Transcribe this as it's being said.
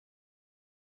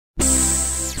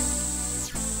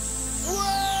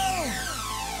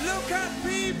look at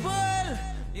people,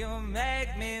 you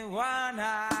make me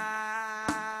wanna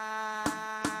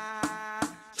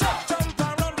jump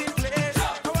around the place.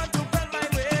 I want to bend my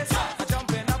waist,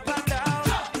 jumping up and down,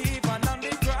 even on the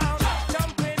ground,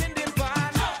 jumping in the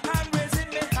van and raising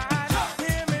my hand.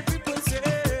 Hear me people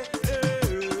say,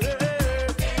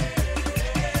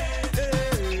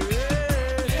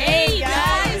 hey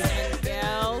guys and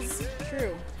gals.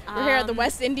 True. We're here at the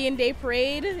West Indian Day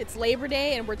Parade. It's Labor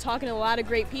Day, and we're talking to a lot of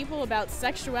great people about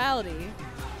sexuality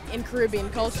in Caribbean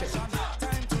culture.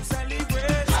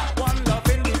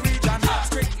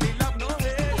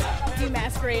 Do you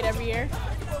masquerade every year?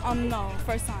 No,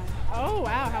 first time. Oh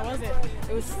wow, how was it?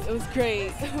 It was great.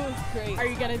 It was great. Are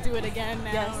you gonna do it again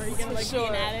now? Yes, or are you gonna for be an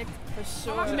sure. addict? For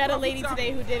sure. We met a lady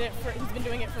today who's been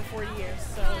doing it for 40 years,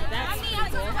 so that's pretty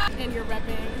cool. And you're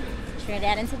repping.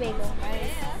 Trinidad and Tobago. Nice.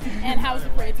 And how was the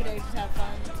parade today? Did you have fun?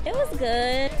 It was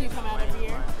good. Do you come out every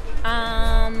year?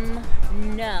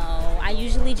 No. I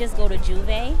usually just go to Juve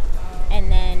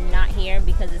and then not here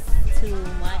because it's too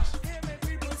much.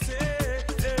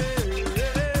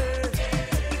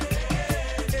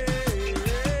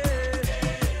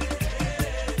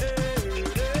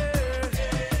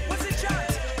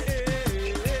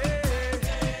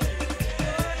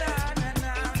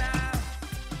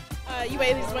 You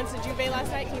ladies went to Juve last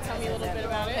night. Can you tell me a little bit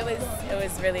about it? It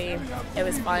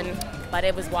was fun, but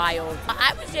it was wild.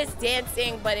 I was just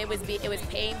dancing, but it was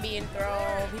paint being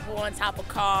thrown, people on top of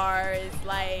cars,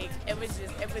 like it was a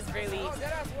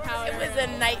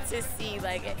night to see.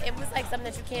 Like it was like something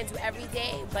that you can't do every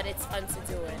day, but it's fun to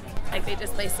do it. Like they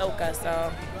just play soca, so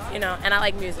and I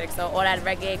like music, so all that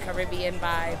reggae Caribbean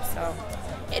vibe, so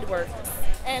it works.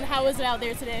 And how was it out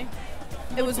there today?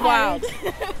 It was wild.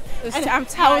 I'm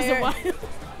tired. How was it wild?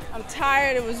 I'm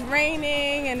tired. It was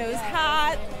raining and it was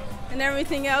hot and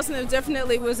everything else, and it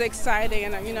definitely was exciting.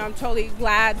 And I'm totally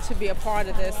glad to be a part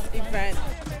of this event.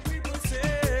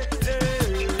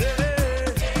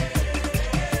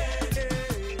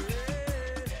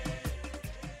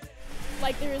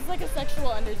 Like there is like a sexual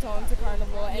undertone to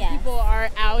Carnival, and Yes. people are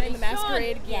out in the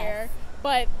masquerade gear, Yes.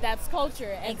 but that's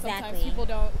culture, and sometimes Exactly. people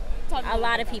don't talk A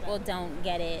lot of people don't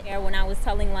get it. When I was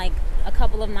telling like a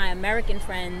couple of my American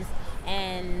friends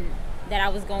and that I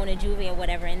was going to Juve or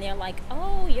whatever, and they're like,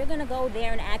 oh, you're gonna go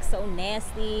there and act so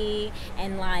nasty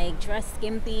and like dress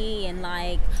skimpy and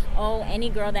like, oh, any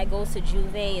girl that goes to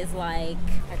Juve is like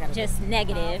just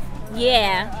negative.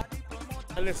 Yeah.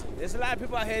 Listen, there's a lot of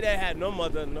people out here that had no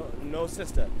mother, no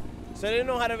sister. So they don't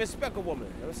know how to respect a woman,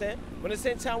 you know what I'm saying? But at the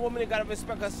same time, a woman gotta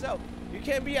respect herself. You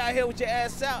can't be out here with your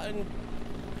ass out and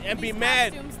be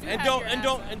mad and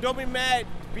don't be mad.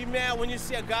 Be mad when you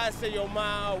see a guy say your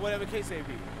ma or whatever the case may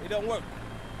be. It don't work.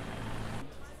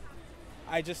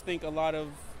 I just think a lot of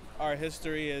our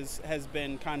history has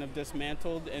been kind of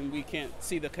dismantled, and we can't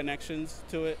see the connections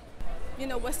to it.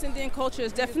 West Indian culture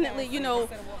is definitely,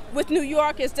 with New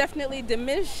York, it's definitely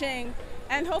diminishing.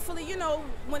 And hopefully,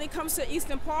 when it comes to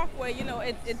Eastern Parkway,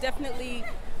 it definitely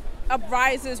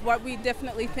uprises what we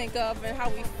definitely think of and how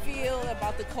we feel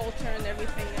about the culture and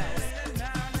everything else.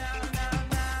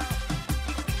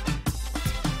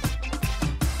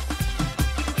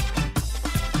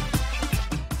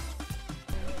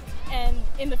 And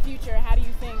in the future, how do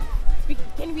you think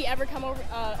can we ever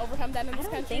overcome that in this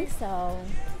country? I don't think so.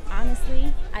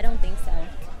 Honestly, I don't think so.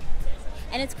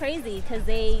 And it's crazy because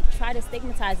they try to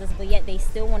stigmatize us, but yet they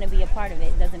still want to be a part of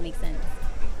it. It doesn't make sense.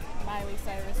 Miley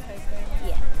Cyrus type thing.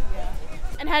 Yeah.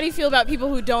 And how do you feel about people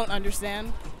who don't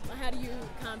understand? How do you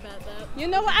combat that? You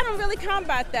know what? I don't really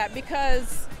combat that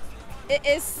because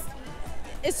it's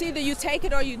either you take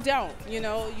it or you don't.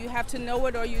 You have to know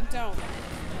it or you don't.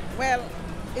 Well,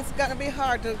 it's gonna be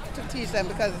hard to teach them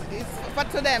because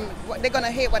but to them they're gonna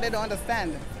hate what they don't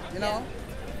understand. Yeah.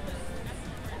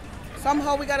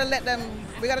 Somehow we gotta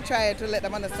try to let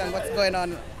them understand what's going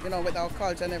on, with our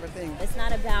culture and everything. It's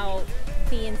not about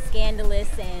being scandalous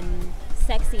and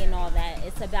sexy and all that.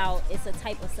 It's a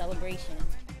type of celebration.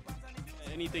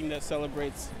 Anything that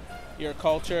celebrates your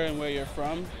culture and where you're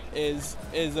from is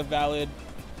a valid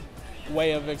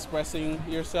way of expressing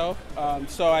yourself.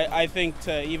 So I think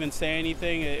to even say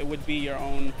anything, it would be your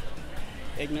own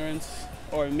ignorance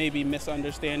or maybe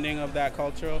misunderstanding of that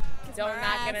culture. Don't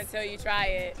knock it until you try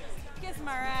it. Kiss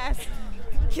my ass.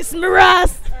 Kiss my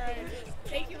ass. All right.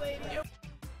 Thank you, lady.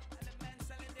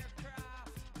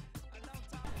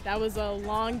 That was a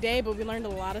long day, but we learned a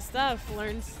lot of stuff.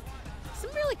 Learned some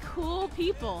really cool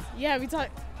people. Yeah,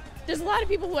 there's a lot of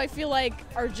people who I feel like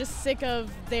are just sick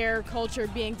of their culture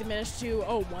being diminished to,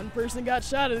 oh, one person got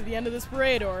shot at the end of this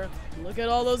parade, or look at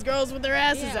all those girls with their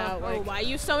asses out. Or why are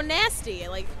you so nasty?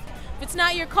 Like, If it's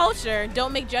not your culture,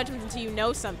 don't make judgments until you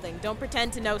know something. Don't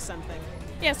pretend to know something.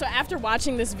 Yeah, so after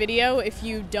watching this video, if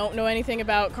you don't know anything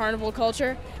about carnival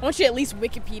culture, I want you to at least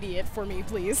Wikipedia it for me,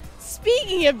 please.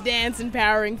 Speaking of dance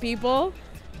empowering people,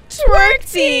 Twerk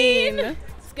Teen!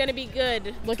 It's gonna be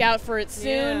good. Look out for it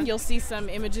soon. Yeah. You'll see some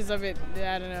images of it,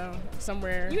 I don't know,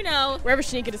 somewhere. You know. Wherever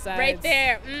Shanika decides. Right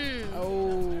there.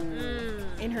 Oh.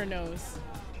 In her nose.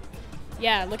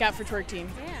 Yeah, look out for Twerk Teen.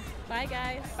 Yeah. Bye,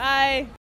 guys. Bye.